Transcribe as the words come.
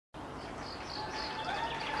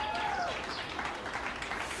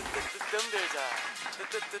뜸들자.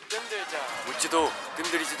 뜸들자. 묻지도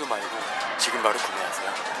뜸들이지도 말고 지금 바로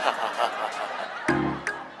구매하세요.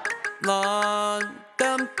 넌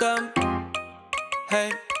뜸뜸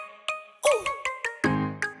Hey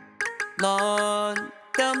넌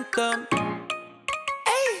뜸뜸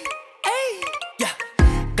에이 에이 야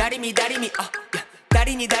다리미 다리미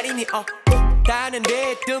다리니 다리니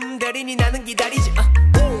다는데 뜸다리니 나는 기다리지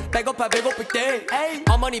배고파 배고플 때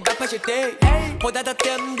어머니 밥하실 때 보다 더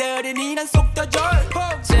뜸다리니 난 속 더 절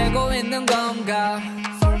재고 있는 건가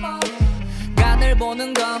간을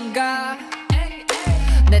보는 건가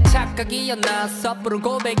내 착각이었나 섣부른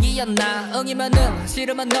고백이었나 응이면 응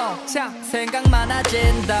싫으면 no 참 생각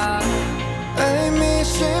많아진다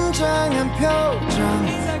의미심장한 표정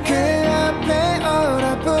그 앞에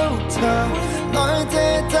얼어붙어 너의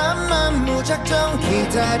대답만 무작정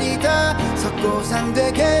기다리다 석고상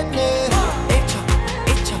되겠네 1초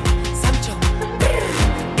 2초 3초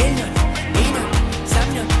 1년 2년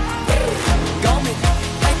 3년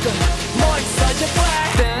고민할 걸 뭐 있어 제발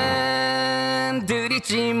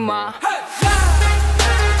뜸들이지 마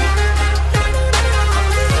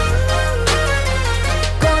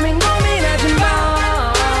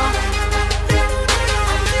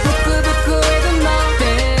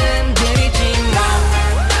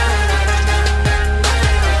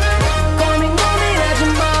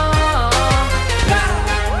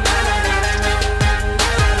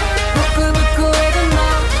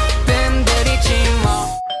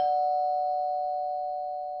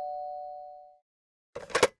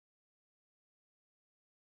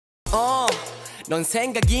넌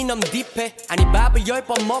생각이 너무 딥해 아니 밥을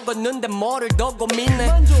 10번 먹었는데 뭐를 더 고민해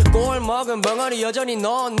꼴 먹은 벙어리 여전히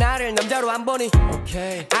넌 나를 남자로 안 보니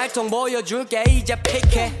오케이 알통 보여줄게 이제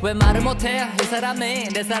픽해 왜 말을 못해 이 사람이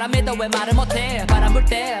내 사람이다 왜 말을 못해 바람 불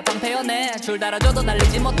때 방패연해 줄 달아줘도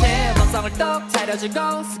날리지 못해 먹성을 떡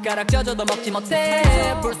차려주고 숟가락 쪄줘도 먹지 못해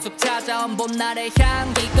불쑥 찾아온 봄날의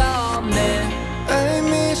향기가 없네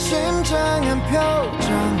의미심장한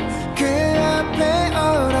표정 그 앞에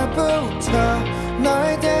얼어붙어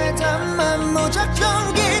너의 대답만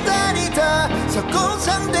무작정 기다리다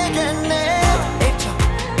석고상 되겠네 1초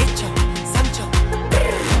 2초 3초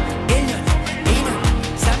 1년 2년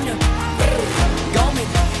 3년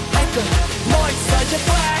고민할 걸 뭐 있어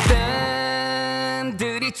제발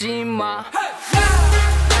뜸들이지 마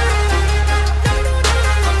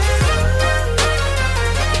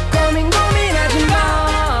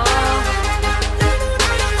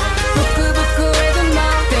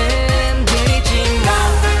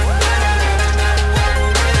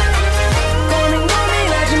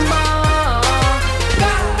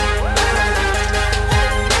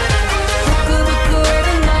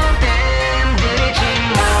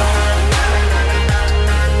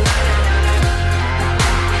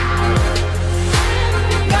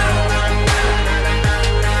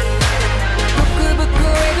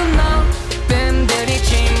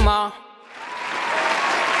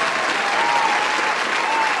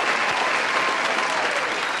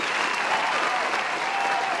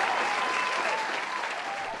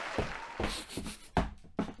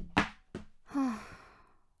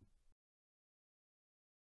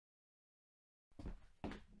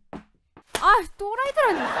아,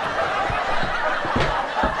 또라이들아니.